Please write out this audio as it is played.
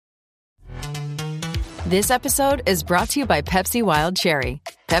This episode is brought to you by Pepsi Wild Cherry.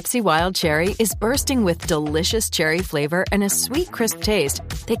 Pepsi Wild Cherry is bursting with delicious cherry flavor and a sweet, crisp taste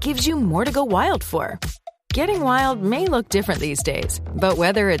that gives you more to go wild for. Getting wild may look different these days, but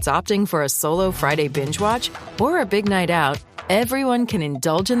whether it's opting for a solo Friday binge watch or a big night out, everyone can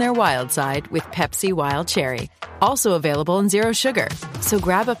indulge in their wild side with Pepsi Wild Cherry. Also available in Zero Sugar. So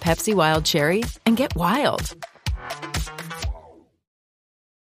grab a Pepsi Wild Cherry and get wild.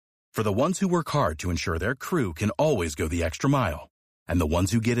 For the ones who work hard to ensure their crew can always go the extra mile, and the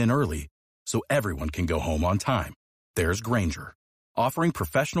ones who get in early so everyone can go home on time, there's Grainger, offering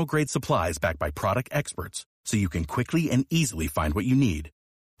professional-grade supplies backed by product experts so you can quickly and easily find what you need.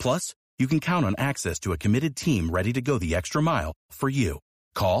 Plus, you can count on access to a committed team ready to go the extra mile for you.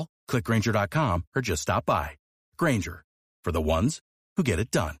 Call, click Grainger.com, or just stop by. Grainger, for the ones who get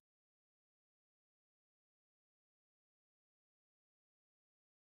it done.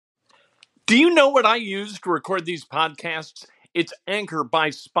 Do you know what I use to record these podcasts? It's Anchor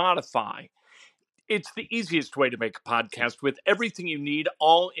by Spotify. It's the easiest way to make a podcast with everything you need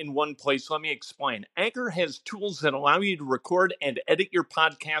all in one place. Let me explain. Anchor has tools that allow you to record and edit your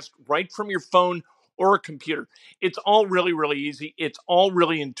podcast right from your phone or a computer. It's all really, really easy. It's all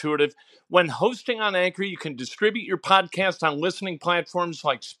really intuitive. When hosting on Anchor, you can distribute your podcast on listening platforms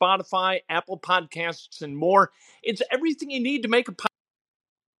like Spotify, Apple Podcasts, and more. It's everything you need to make a podcast.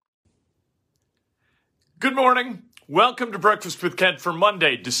 Good morning. Welcome to Breakfast with Kent for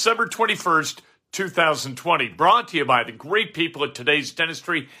Monday, December 21st, 2020. Brought to you by the great people at Today's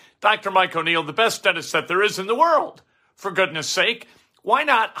Dentistry. Dr. Mike O'Neill, the best dentist that there is in the world. For goodness sake, why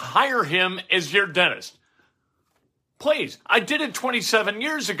not hire him as your dentist? Please, I did it 27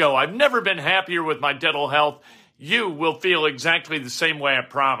 years ago. I've never been happier with my dental health. You will feel exactly the same way, I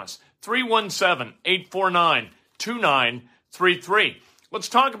promise. 317-849-2933. Let's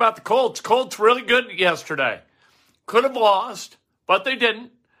talk about the Colts. Colts really good yesterday. Could have lost, but they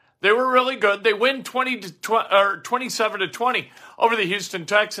didn't. They were really good. They win 27-20 over the Houston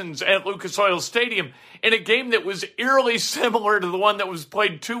Texans at Lucas Oil Stadium in a game that was eerily similar to the one that was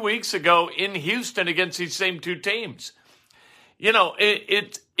played 2 weeks ago in Houston against these same two teams. You know,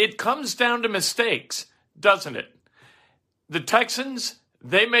 it comes down to mistakes, doesn't it? The Texans,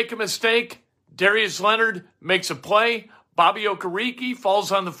 they make a mistake. Darius Leonard makes a play. Bobby Okereke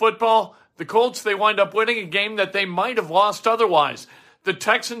falls on the football. The Colts, they wind up winning a game that they might have lost otherwise. The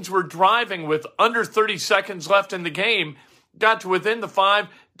Texans were driving with under 30 seconds left in the game, got to within the 5.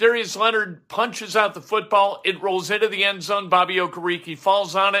 Darius Leonard punches out the football. It rolls into the end zone. Bobby Okereke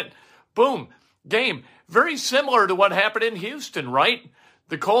falls on it. Boom. Game. Very similar to what happened in Houston, right?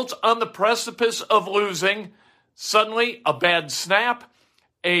 The Colts on the precipice of losing. Suddenly, a bad snap,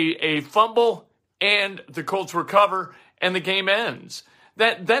 a fumble, and the Colts recover, and the game ends.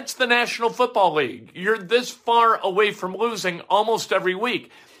 That's the National Football League. You're this far away from losing almost every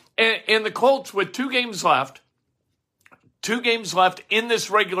week. And the Colts, with two games left in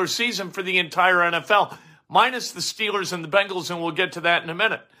this regular season for the entire NFL, minus the Steelers and the Bengals, and we'll get to that in a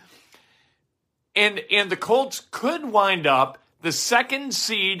minute. And the Colts could wind up the second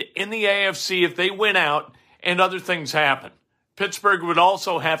seed in the AFC if they win out and other things happen. Pittsburgh would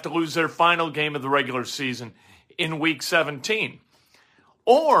also have to lose their final game of the regular season in Week 17.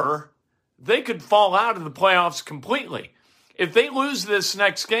 Or they could fall out of the playoffs completely. If they lose this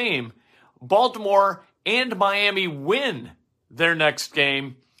next game, Baltimore and Miami win their next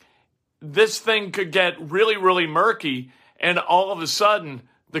game, this thing could get really, really murky, and all of a sudden,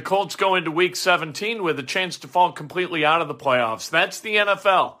 the Colts go into Week 17 with a chance to fall completely out of the playoffs. That's the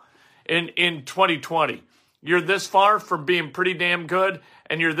NFL in 2020. You're this far from being pretty damn good,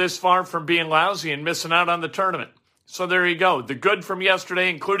 and you're this far from being lousy and missing out on the tournament. So there you go. The good from yesterday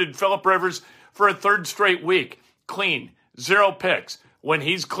included Phillip Rivers for a third straight week. Clean. 0 picks. When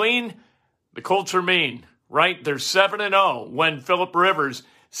he's clean, the Colts are mean, right? They're 7-0 when Phillip Rivers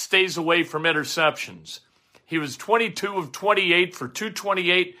stays away from interceptions. He was 22 of 28 for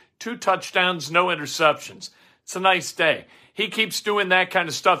 228, 2 touchdowns, no interceptions. It's a nice day. He keeps doing that kind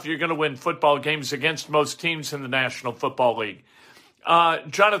of stuff. You're going to win football games against most teams in the National Football League.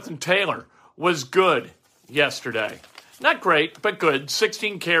 Jonathan Taylor was good yesterday. Not great, but good.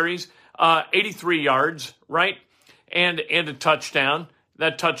 16 carries, 83 yards, right? And a touchdown.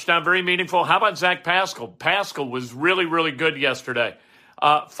 That touchdown, very meaningful. How about Zach Pascal? Pascal was really, really good yesterday.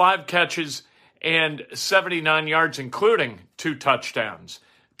 5 catches and 79 yards, including 2 touchdowns.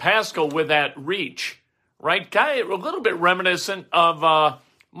 Pascal with that reach, right? Guy a little bit reminiscent of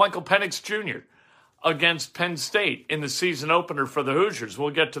Michael Penix Jr. against Penn State in the season opener for the Hoosiers. We'll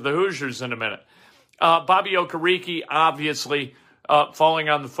get to the Hoosiers in a minute. Bobby Okereke, obviously, falling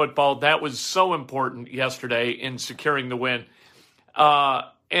on the football. That was so important yesterday in securing the win.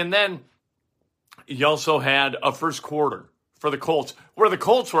 And then you also had a first quarter for the Colts, where the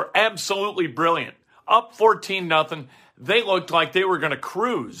Colts were absolutely brilliant. Up 14-0. They looked like they were going to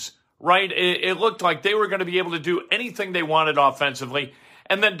cruise, right? It looked like they were going to be able to do anything they wanted offensively.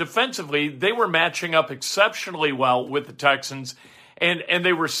 And then defensively, they were matching up exceptionally well with the Texans. And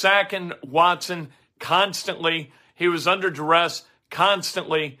they were sacking Watson constantly. He was under duress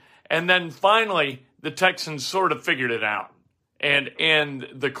constantly. And then finally, the Texans sort of figured it out. And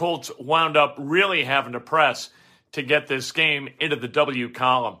the Colts wound up really having to press to get this game into the W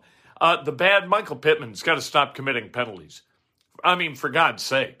column. The bad, Michael Pittman's got to stop committing penalties. I mean, for God's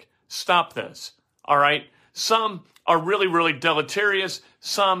sake, stop this, all right? Some are really, really deleterious.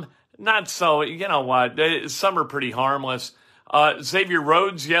 Some not so. You know what? Some are pretty harmless. Xavier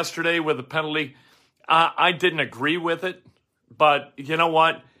Rhodes yesterday with a penalty. I didn't agree with it, but you know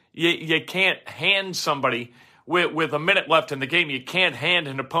what? You can't hand somebody with a minute left in the game. You can't hand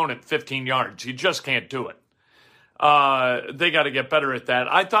an opponent 15 yards. You just can't do it. They got to get better at that.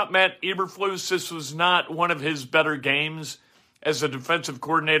 I thought Matt Eberflus, this was not one of his better games as a defensive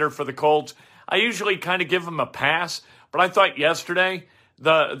coordinator for the Colts. I usually kind of give him a pass, but I thought yesterday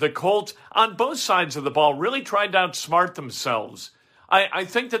the Colts on both sides of the ball really tried to outsmart themselves. I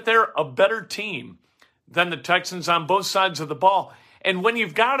think that they're a better team than the Texans on both sides of the ball. And when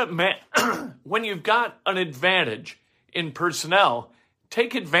you've got when you've got an advantage in personnel,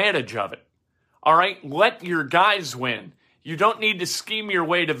 take advantage of it. All right, let your guys win. You don't need to scheme your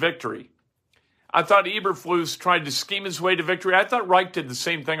way to victory. I thought Eberflus tried to scheme his way to victory. I thought Reich did the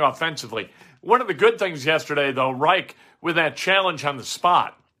same thing offensively. One of the good things yesterday, though, Reich, with that challenge on the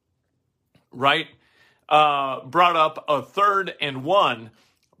spot, right, brought up a 3rd and 1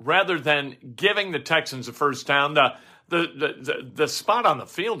 rather than giving the Texans a first down. The spot on the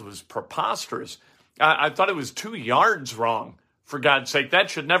field was preposterous. I thought it was 2 yards wrong, for God's sake. That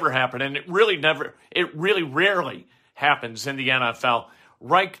should never happen, and it really rarely happens in the NFL.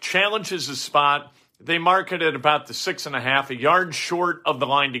 Reich challenges the spot. They mark it at about the 6.5, a yard short of the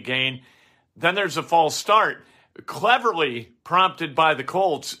line to gain. Then there's a false start, cleverly prompted by the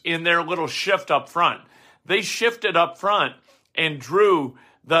Colts in their little shift up front. They shifted up front and drew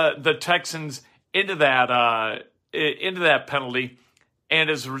the Texans into that penalty. And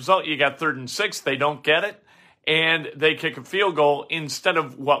as a result, you got 3rd and 6. They don't get it, and they kick a field goal instead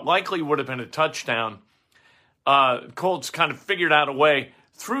of what likely would have been a touchdown. Colts kind of figured out a way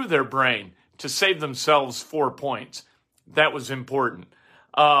through their brain to save themselves 4 points. That was important.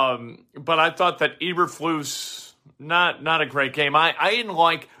 But I thought that Eberflus, not a great game. I didn't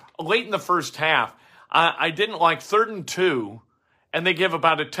like, late in the first half, I didn't like 3rd and 2, and they give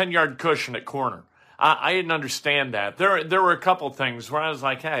about a 10-yard cushion at corner. I didn't understand that. There were a couple things where I was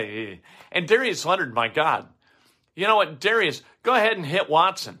like, hey. And Darius Leonard, my God. You know what, Darius, go ahead and hit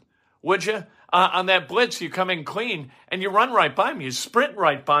Watson, would you? On that blitz, you come in clean, and you run right by him. You sprint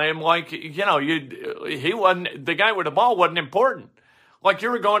right by him like, you know, the guy with the ball wasn't important. Like you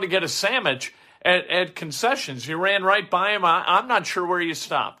were going to get a sandwich at concessions. You ran right by him. I'm not sure where you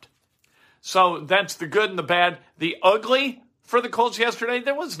stopped. So that's the good and the bad. The ugly for the Colts yesterday,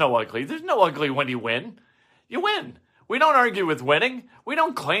 there was no ugly. There's no ugly when you win. You win. We don't argue with winning. We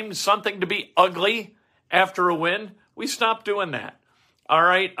don't claim something to be ugly after a win. We stop doing that. All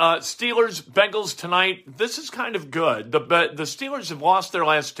right, Steelers, Bengals tonight. This is kind of good. The Steelers have lost their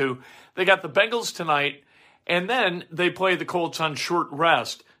last 2. They got the Bengals tonight, and then they play the Colts on short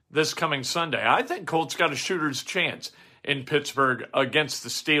rest this coming Sunday. I think Colts got a shooter's chance in Pittsburgh against the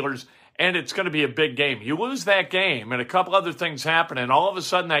Steelers, and it's going to be a big game. You lose that game, and a couple other things happen, and all of a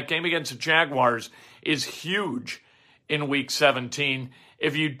sudden that game against the Jaguars is huge in Week 17.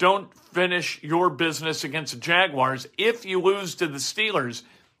 If you don't finish your business against the Jaguars, if you lose to the Steelers,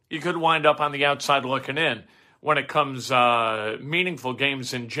 you could wind up on the outside looking in when it comes meaningful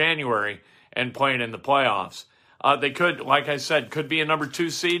games in January and playing in the playoffs. They could, like I said, could be a number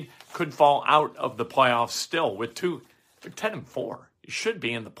 2 seed, could fall out of the playoffs still with 2. They're 10-4. You should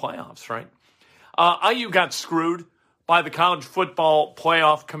be in the playoffs, right? IU got screwed by the College Football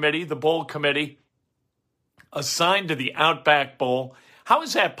Playoff Committee, the Bowl Committee, assigned to the Outback Bowl. How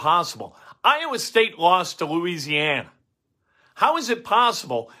is that possible? Iowa State lost to Louisiana. How is it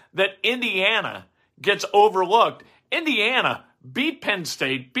possible that Indiana gets overlooked? Indiana beat Penn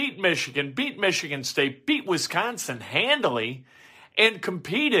State, beat Michigan State, beat Wisconsin handily, and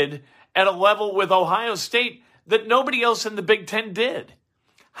competed at a level with Ohio State that nobody else in the Big Ten did.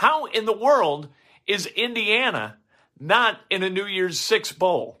 How in the world is Indiana not in a New Year's Six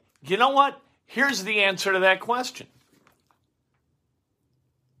bowl? You know what? Here's the answer to that question.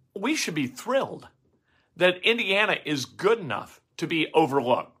 we should be thrilled that Indiana is good enough to be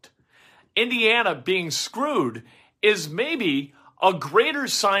overlooked. Indiana being screwed is maybe a greater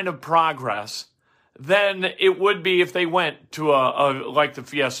sign of progress than it would be if they went to like the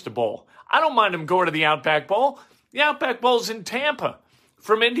Fiesta Bowl. I don't mind them going to the Outback Bowl. The Outback Bowl's in Tampa.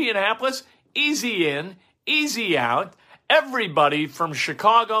 From Indianapolis, easy in, easy out. Everybody from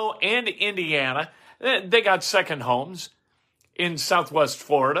Chicago and Indiana, they got second homes in Southwest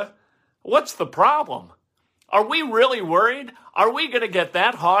Florida. What's the problem? Are we really worried? Are we going to get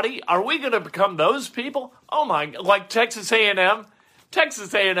that haughty? Are we going to become those people? Oh my, like Texas A&M?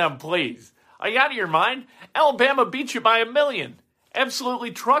 Texas A&M, please. Are you out of your mind? Alabama beat you by 1 million.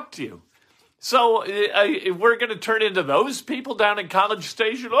 Absolutely trucked you. So we're going to turn into those people down in College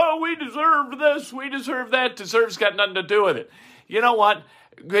Station. Oh, we deserve this. We deserve that. Deserve's got nothing to do with it. You know what?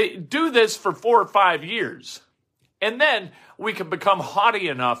 Do this for 4 or 5 years. And then we can become haughty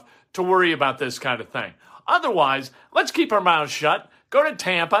enough to worry about this kind of thing. Otherwise, let's keep our mouths shut, go to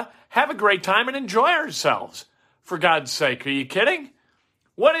Tampa, have a great time, and enjoy ourselves. For God's sake, are you kidding?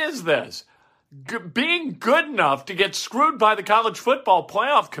 What is this? Being good enough to get screwed by the College Football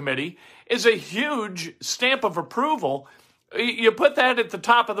Playoff Committee is a huge stamp of approval. You put that at the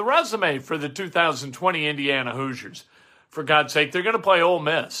top of the resume for the 2020 Indiana Hoosiers. For God's sake, they're going to play Ole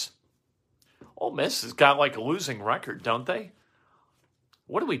Miss. Ole Miss has got like a losing record, don't they?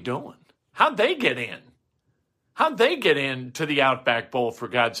 What are we doing? How'd they get in? How'd they get into the Outback Bowl, for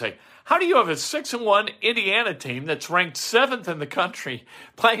God's sake? How do you have a 6-1 Indiana team that's ranked 7th in the country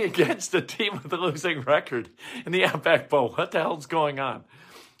playing against a team with a losing record in the Outback Bowl? What the hell's going on?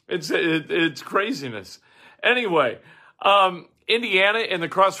 It's craziness. Anyway, Indiana in the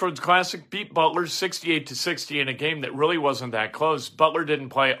Crossroads Classic beat Butler 68-60 in a game that really wasn't that close. Butler didn't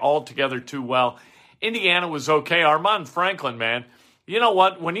play altogether too well. Indiana was okay. Armaan Franklin, man, you know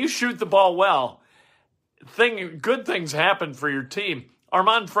what? When you shoot the ball well, good things happen for your team.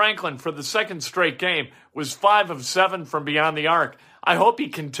 Armaan Franklin, for the second straight game, was 5 of 7 from beyond the arc. I hope he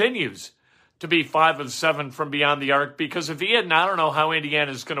continues to be 5 of 7 from beyond the arc, because if he hadn't, I don't know how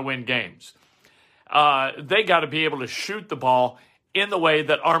Indiana's going to win games. They got to be able to shoot the ball in the way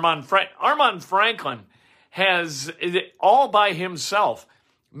that Armaan Franklin has, all by himself,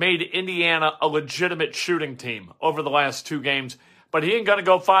 made Indiana a legitimate shooting team over the last 2 games. But he ain't going to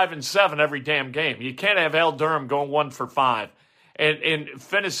go 5 and 7 every damn game. You can't have Al Durham going 1 for 5. And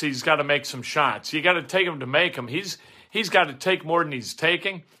Fennessy's got to make some shots. You got to take him to make them. He's got to take more than he's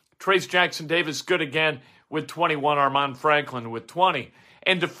taking. Trace Jackson Davis good again with 21. Armaan Franklin with 20.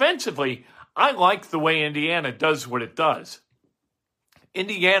 And defensively, I like the way Indiana does what it does.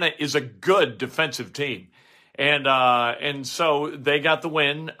 Indiana is a good defensive team. And so they got the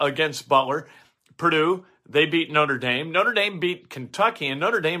win against Butler. Purdue, they beat Notre Dame. Notre Dame beat Kentucky, and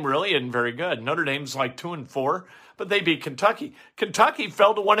Notre Dame really isn't very good. Notre Dame's like 2-4, but they beat Kentucky. Kentucky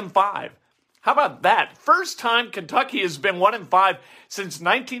fell to 1-5. How about that? First time Kentucky has been 1-5 since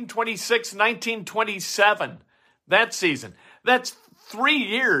 1926, 1927. That season. That's 4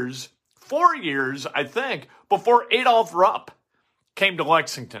 years, I think, before Adolph Rupp came to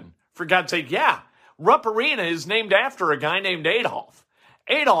Lexington. For God's sake, yeah. Rupp Arena is named after a guy named Adolph.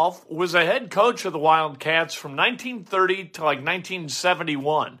 Adolph was a head coach of the Wildcats from 1930 to like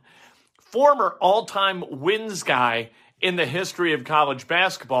 1971. Former all-time wins guy in the history of college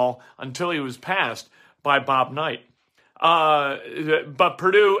basketball until he was passed by Bob Knight. But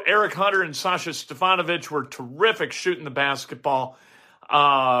Purdue, Eric Hunter and Sasha Stefanovic were terrific shooting the basketball.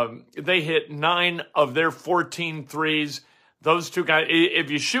 They hit 9 of their 14 threes. Those two guys,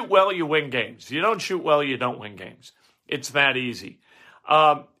 if you shoot well, you win games. If you don't shoot well, you don't win games. It's that easy.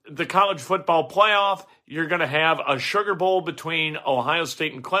 The college football playoff, you're going to have a Sugar Bowl between Ohio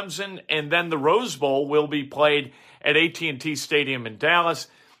State and Clemson, and then the Rose Bowl will be played at AT&T Stadium in Dallas.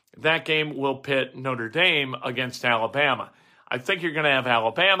 That game will pit Notre Dame against Alabama. I think you're going to have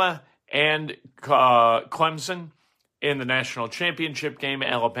Alabama and Clemson in the national championship game.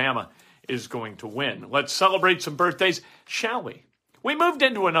 Alabama is going to win. Let's celebrate some birthdays, shall we? We moved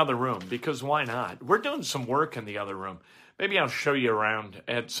into another room because why not? We're doing some work in the other room. Maybe I'll show you around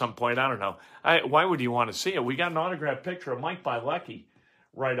at some point. I don't know. Why would you want to see it? We got an autographed picture of Mike Bilecki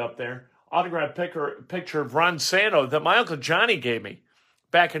right up there. Autographed picture of Ron Santo that my Uncle Johnny gave me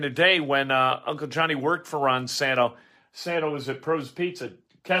back in the day when Uncle Johnny worked for Ron Santo. Santo was at Pro's Pizza.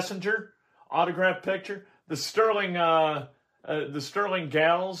 Kessinger, autographed picture. The Sterling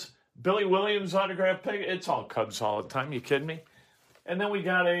Gals, Billy Williams autographed picture. It's all Cubs all the time. You kidding me? And then we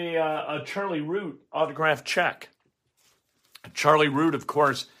got a Charlie Root autographed check. Charlie Root, of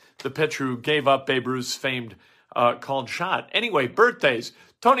course, the pitcher who gave up Babe Ruth's famed called shot. Anyway, birthdays.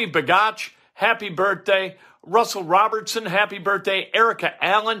 Tony Bagach, happy birthday. Russell Robertson, happy birthday. Erica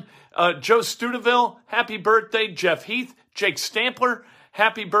Allen, Joe Studeville, happy birthday. Jeff Heath, Jake Stampler,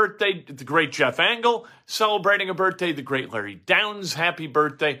 happy birthday. The great Jeff Angle, celebrating a birthday. The great Larry Downs, happy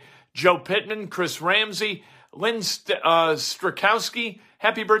birthday. Joe Pittman, Chris Ramsey, Lynn Strakowski,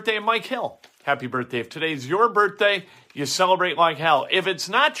 happy birthday. And Mike Hill, happy birthday. If today's your birthday, you celebrate like hell. If it's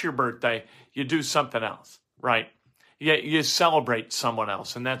not your birthday, you do something else, right? You celebrate someone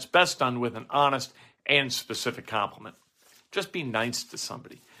else, and that's best done with an honest and specific compliment. Just be nice to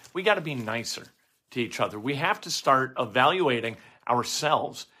somebody. We got to be nicer to each other. We have to start evaluating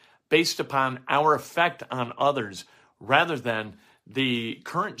ourselves based upon our effect on others rather than the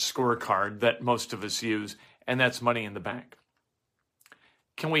current scorecard that most of us use, and that's money in the bank.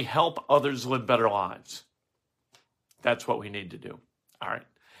 Can we help others live better lives? That's what we need to do. All right.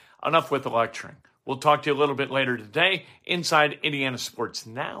 Enough with the lecturing. We'll talk to you a little bit later today inside Indiana Sports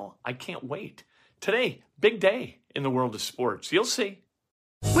Now. I can't wait. Today, big day in the world of sports. You'll see.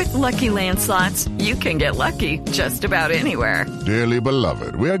 With Lucky Land Slots, you can get lucky just about anywhere. Dearly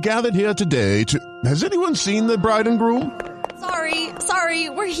beloved, we are gathered here today to... Has anyone seen the bride and groom? Sorry,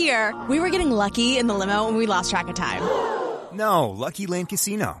 we're here. We were getting lucky in the limo and we lost track of time. No, Lucky Land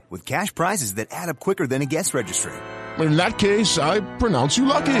Casino, with cash prizes that add up quicker than a guest registry. In that case, I pronounce you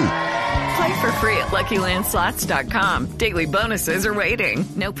lucky. Play for free at LuckyLandSlots.com. Daily bonuses are waiting.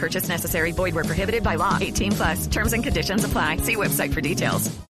 No purchase necessary. Void where prohibited by law. 18+. Terms and conditions apply. See website for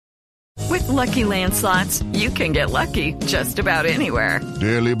details. With Lucky Land Slots, you can get lucky just about anywhere.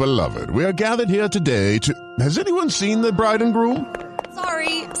 Dearly beloved, we are gathered here today to... Has anyone seen the bride and groom?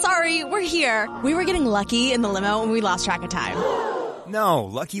 Sorry, we're here. We were getting lucky in the limo and we lost track of time. No,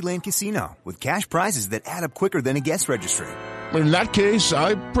 Lucky Land Casino, with cash prizes that add up quicker than a guest registry. In that case,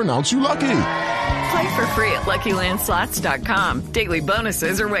 I pronounce you lucky. Play for free at LuckyLandSlots.com. Daily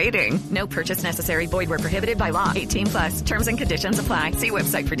bonuses are waiting. No purchase necessary. Void where prohibited by law. 18+. Terms and conditions apply. See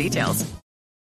website for details.